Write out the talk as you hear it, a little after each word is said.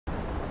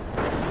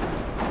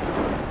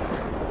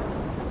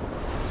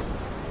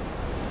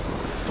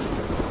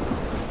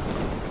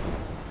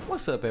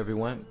What's up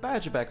everyone,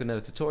 Badger back with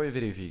another tutorial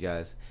video for you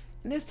guys.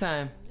 And this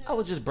time, I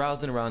was just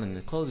browsing around in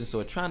the clothing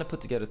store trying to put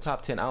together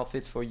top 10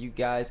 outfits for you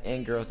guys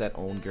and girls that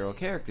own girl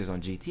characters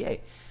on GTA.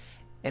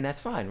 And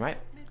that's fine, right?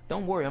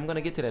 Don't worry, I'm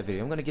gonna get to that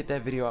video. I'm gonna get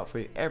that video out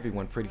for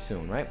everyone pretty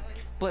soon, right?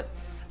 But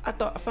I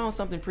found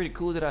something pretty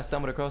cool that I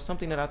stumbled across,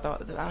 something that I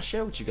thought that I'll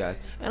share with you guys.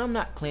 And I'm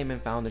not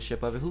claiming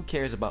foundership of it. Who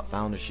cares about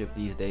foundership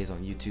these days on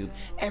YouTube?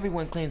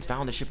 Everyone claims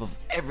foundership of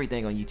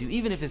everything on YouTube,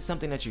 even if it's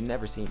something that you've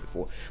never seen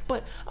before.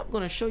 But I'm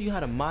going to show you how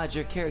to mod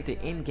your character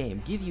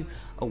in-game, give you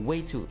a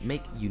way to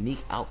make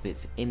unique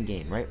outfits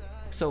in-game, right?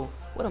 So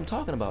what I'm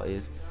talking about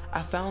is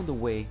I found a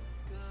way,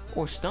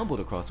 or stumbled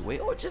across a way,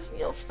 or just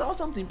saw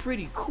something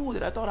pretty cool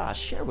that I thought I'd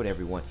share with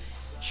everyone,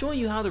 showing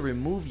you how to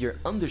remove your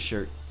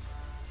undershirt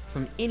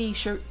from any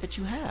shirt that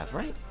you have,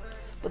 right?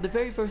 But the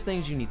very first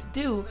things you need to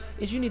do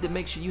is you need to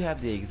make sure you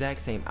have the exact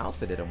same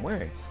outfit that I'm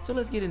wearing. So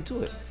let's get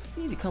into it.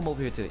 You need to come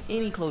over here to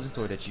any clothing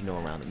store that you know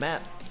around the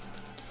map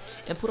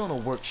and put on a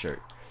work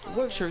shirt. The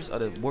work shirts are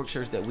the work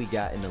shirts that we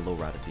got in the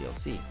Lowrider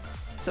DLC.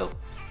 So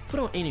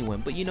put on any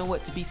one, but you know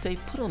what, to be safe,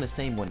 put on the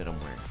same one that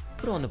I'm wearing.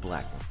 Put on the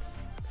black one.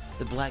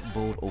 The black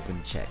bold open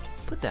check.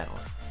 Put that on.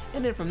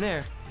 And then from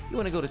there, you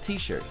want to go to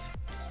t-shirts.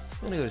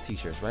 You want to go to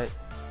t-shirts, right?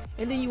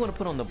 And then you want to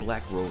put on the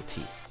black roll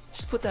tee.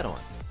 Just put that on.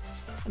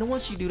 And then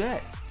once you do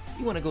that,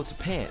 you want to go to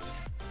pants.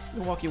 You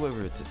want to walk your way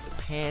over to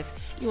the pants.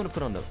 You want to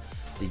put on the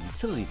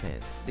utility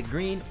pants, the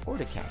green or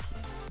the khaki.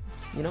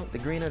 You know, the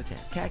green or the tan,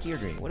 khaki or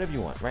green, whatever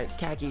you want, right?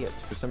 Khaki,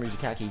 for some reason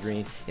khaki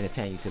green, and a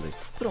tan utility.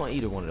 Put on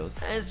either one of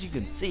those. As you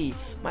can see,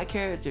 my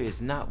character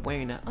is not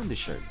wearing that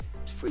undershirt.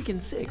 It's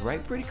freaking sick,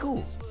 right? Pretty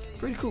cool.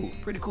 Pretty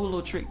cool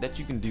little trick that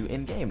you can do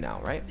in game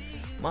now, right?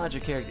 Mod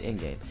your character in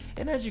game.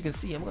 And as you can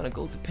see, I'm gonna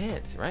go to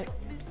pants, right?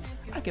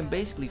 I can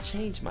basically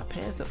change my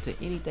pants up to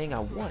anything I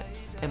want,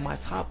 and my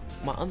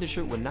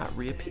undershirt would not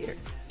reappear.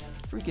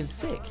 Freaking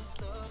sick.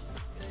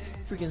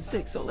 Freaking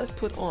sick. So let's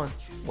put on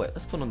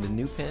let's put on the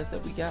new pants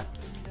that we got.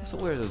 So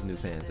where are those new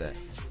pants at?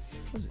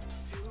 Let's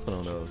put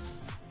on those.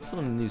 Put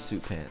on the new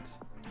suit pants.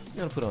 I'm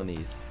gonna put on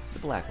these. The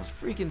black ones.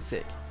 Freaking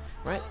sick.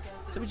 Right?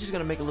 So we're just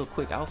gonna make a little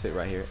quick outfit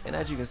right here. And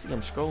as you can see,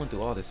 I'm scrolling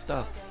through all this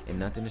stuff and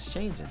nothing is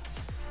changing.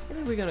 And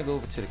then we're gonna go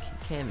over to the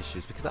canvas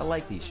shoes because I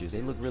like these shoes.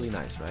 They look really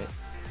nice, right?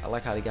 I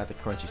like how they got the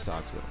crunchy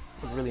socks with them.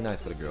 Look really nice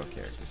for the girl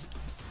characters.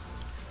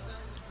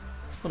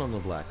 Let's put on the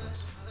black ones.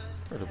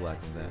 Where are the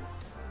black ones at?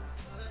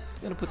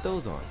 I'm gonna put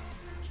those on.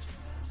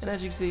 And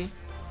as you can see,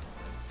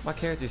 my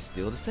character is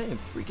still the same.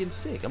 Freaking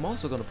sick. I'm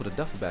also gonna put a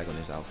duffel bag on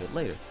this outfit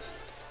later.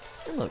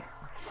 And look,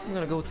 I'm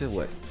gonna go to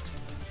what?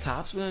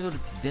 Tops. We're gonna go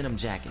to denim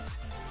jackets.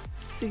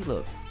 See,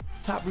 look,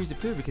 top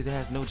disappeared because it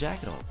has no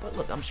jacket on. But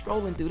look, I'm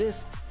scrolling through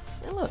this,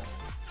 and look,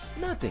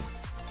 nothing.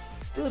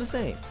 Still the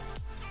same.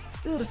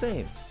 Still the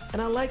same.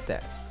 And I like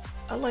that.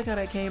 I like how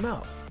that came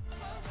out.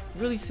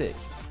 Really sick.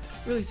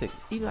 Really sick.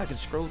 Even I can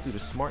scroll through the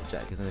smart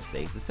jackets and it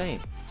stays the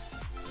same.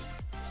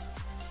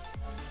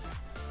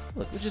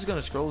 Look, we're just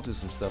gonna scroll through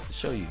some stuff to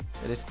show you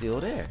that it's still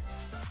there.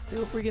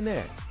 Still freaking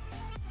there.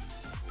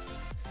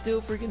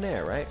 Still freaking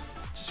there, right?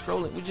 Just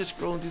scrolling. We're just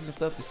scrolling through some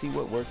stuff to see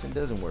what works and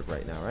doesn't work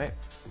right now, right?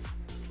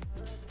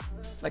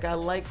 Like, I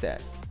like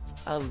that.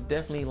 I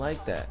definitely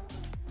like that.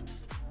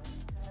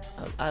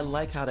 I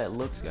like how that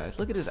looks, guys.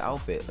 Look at this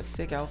outfit. A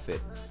sick outfit.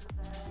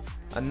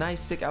 A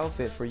nice sick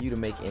outfit for you to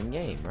make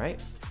in-game,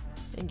 right?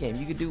 In-game,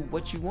 you can do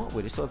what you want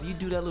with it. So if you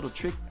do that little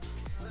trick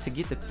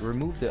to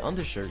remove the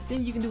undershirt,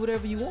 then you can do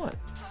whatever you want.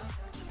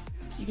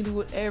 You can do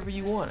whatever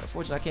you want.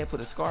 Unfortunately, I can't put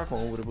a scarf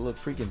on, would look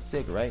freaking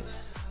sick, right?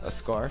 A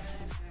scarf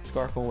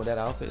on with that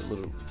outfit would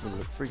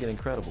look freaking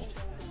incredible.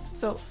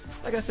 So,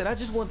 like I said, I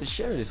just wanted to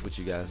share this with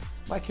you guys.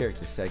 My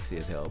character's sexy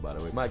as hell, by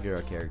the way. My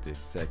girl character is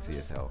sexy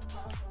as hell.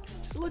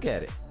 Just look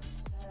at it.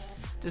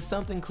 Just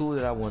something cool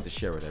that I wanted to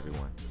share with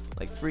everyone.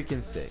 Like,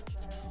 freaking sick.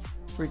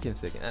 Freaking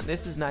sick. And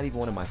this is not even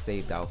one of my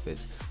saved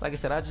outfits. Like I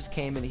said, I just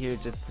came in here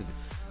just to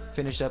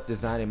finish up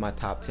designing my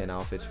top 10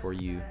 outfits for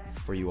you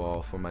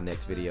all for my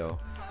next video.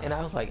 And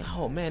I was like,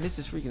 oh man, this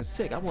is freaking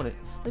sick.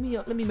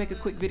 Let me make a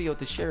quick video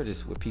to share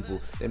this with people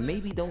that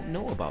maybe don't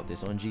know about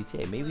this on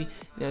GTA. Maybe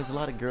there's a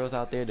lot of girls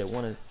out there that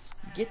want to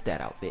get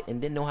that outfit and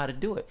didn't know how to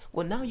do it.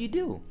 Well, now you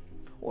do.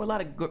 Or a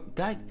lot of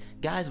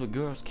guys with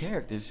girl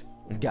characters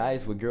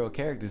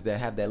that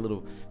have that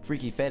little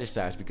freaky fetish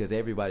size because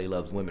everybody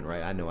loves women,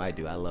 right? I know I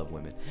do. I love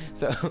women.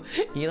 So,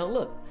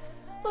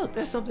 look,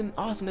 there's something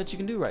awesome that you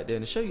can do right there.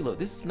 And to show you, look,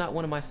 this is not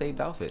one of my saved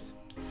outfits.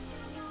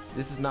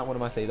 This is not one of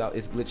my saved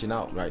outfits. It's glitching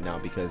out right now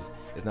because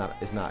it's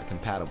not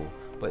compatible.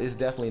 But it's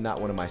definitely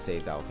not one of my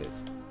saved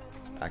outfits.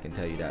 I can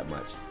tell you that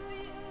much.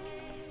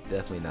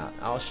 Definitely not.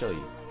 I'll show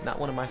you. Not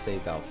one of my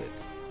saved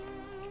outfits.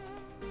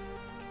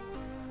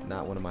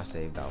 Not one of my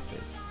saved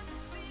outfits.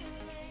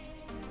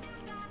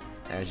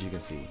 As you can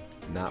see,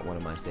 not one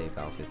of my saved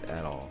outfits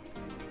at all.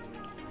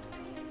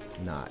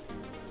 Not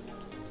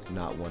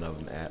one of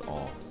them at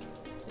all.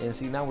 And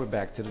see, now we're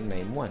back to the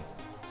main one.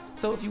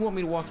 So if you want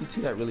me to walk you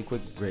to that really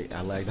quick, great.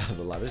 I lagged out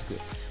a lot. That's good.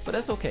 But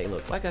that's okay.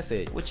 Look, like I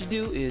said, what you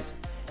do is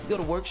you go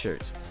to work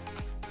shirts.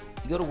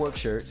 You go to work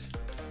shirts.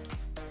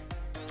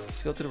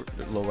 you go to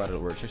the low right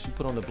of the workspace, you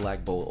put on the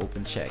black bold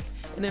open check,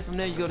 and then from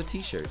there you go to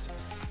t-shirts,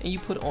 and you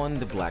put on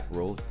the black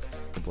roll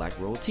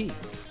tee,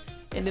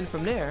 and then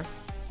from there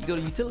you go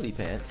to utility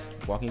pants.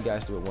 Walking you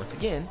guys through it once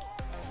again.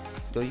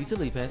 Go to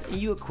utility pants, and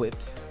you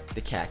equipped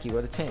the khaki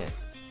or the tan,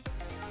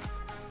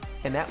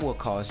 and that will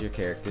cause your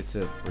character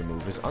to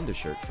remove his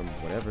undershirt from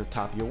whatever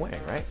top you're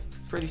wearing, right?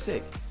 Pretty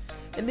sick.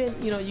 And then,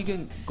 you know, you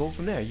can go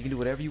from there. You can do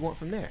whatever you want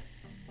from there.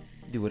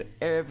 Do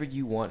whatever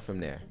you want from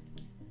there.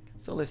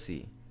 So let's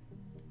see.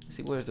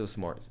 Where's those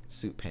smart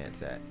suit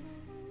pants at?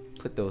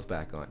 Put those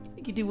back on.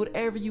 You can do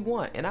whatever you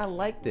want. And I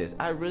like this.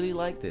 I really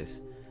like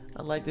this.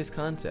 I like this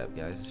concept,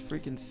 guys. It's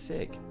freaking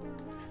sick.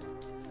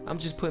 I'm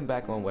just putting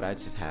back on what I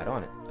just had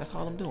on it. That's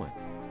all I'm doing.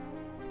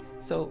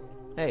 So,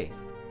 hey,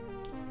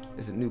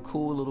 it's a new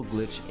cool little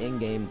glitch,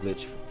 in-game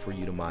glitch for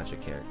you to mod your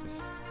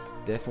characters.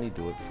 Definitely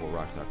do it before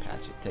Rockstar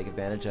patch it. Take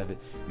advantage of it.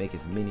 Make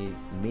as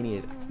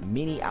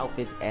many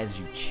outfits as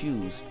you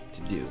choose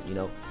to do. You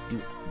know,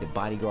 do the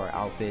bodyguard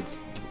outfits,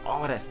 do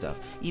all that stuff.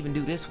 Even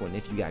do this one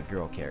if you got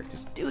girl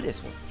characters. Do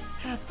this one.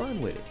 Have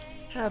fun with it.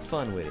 Have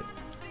fun with it.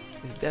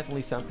 It's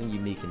definitely something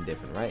unique and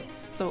different, right?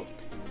 So,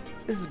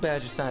 this is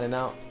Badger signing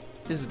out.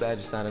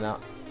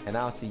 And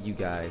I'll see you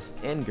guys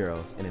and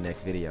girls in the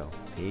next video.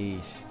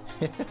 Peace.